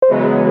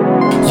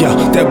Yeah,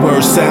 that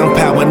word sound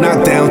power,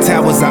 knock down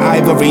towers of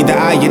ivory. The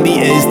irony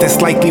is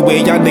that's likely where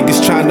y'all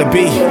niggas trying to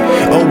be.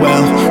 Oh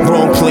well,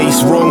 wrong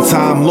place, wrong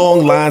time,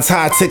 long lines,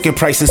 high ticket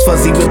prices,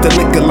 fuzzy with the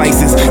liquor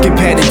license. Get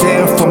patted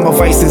down for my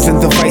vices and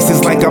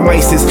devices like I'm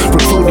ISIS.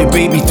 Recruited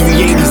baby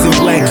 380s and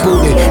black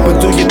booted. But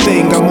do your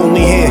thing, I'm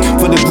only here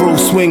for the groove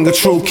swing, a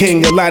true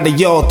king. A lot of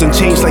y'all done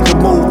changed like a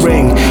mood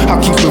ring.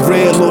 I'll keep it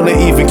real on the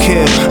even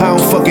kill. I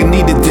don't fucking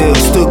need a deal.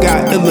 Still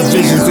got illa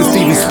visions and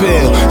Steven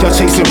Spill. Y'all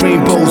chasing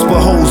rainbows but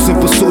hoes in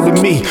pursuit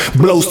of me.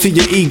 Blows to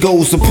your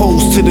egos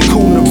opposed to the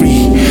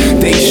coonery.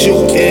 They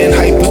shootin',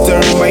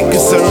 hypoderm, might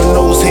concern.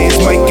 Those hands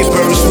might get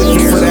burned,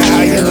 switching for that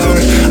higher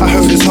learn. I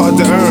heard it's hard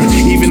to earn,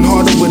 even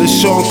harder with a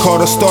Sean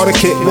Carter starter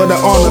kit. What an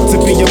honor to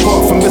be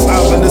apart from this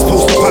island, this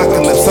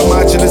post-apocalypse. I'm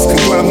watching this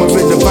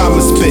conglomerate of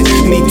vomit spit,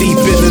 knee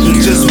deep in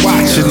it, just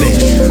watching it.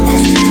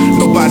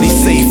 Nobody's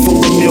safe for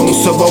immune,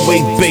 so I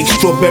wake baked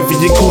strawberry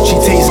and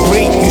coochie tastes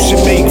great. You should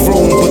make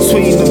room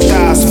between them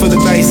thighs for the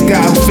nice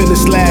guy who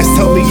finished last.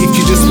 Tell me if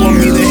you just want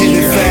me to hit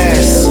it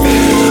fast.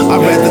 I'd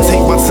rather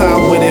take my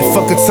time with it.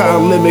 Fuck a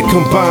time limit,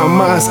 combine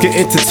minds get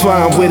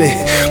intertwined with it.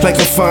 Like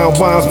a fine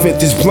wine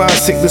vintage, blind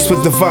sickness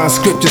with divine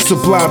scriptures,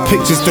 sublime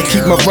pictures that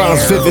keep my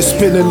rhymes vivid.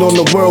 Spinning on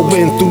the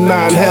whirlwind through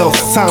 9 hells.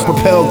 Time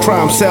propelled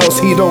crime cells,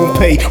 he don't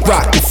pay,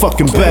 rock the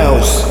fucking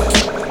bells.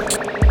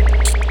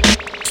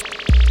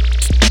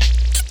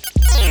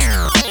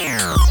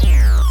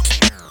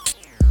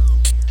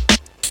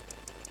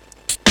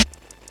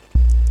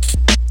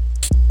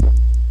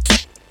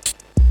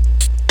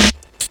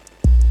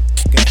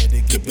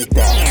 Give me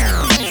that.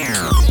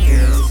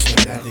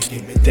 Gotta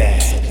give me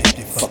that.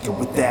 Fucking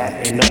with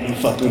that, ain't nothing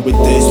fucking with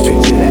this.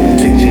 Picture that,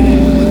 picture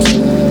that.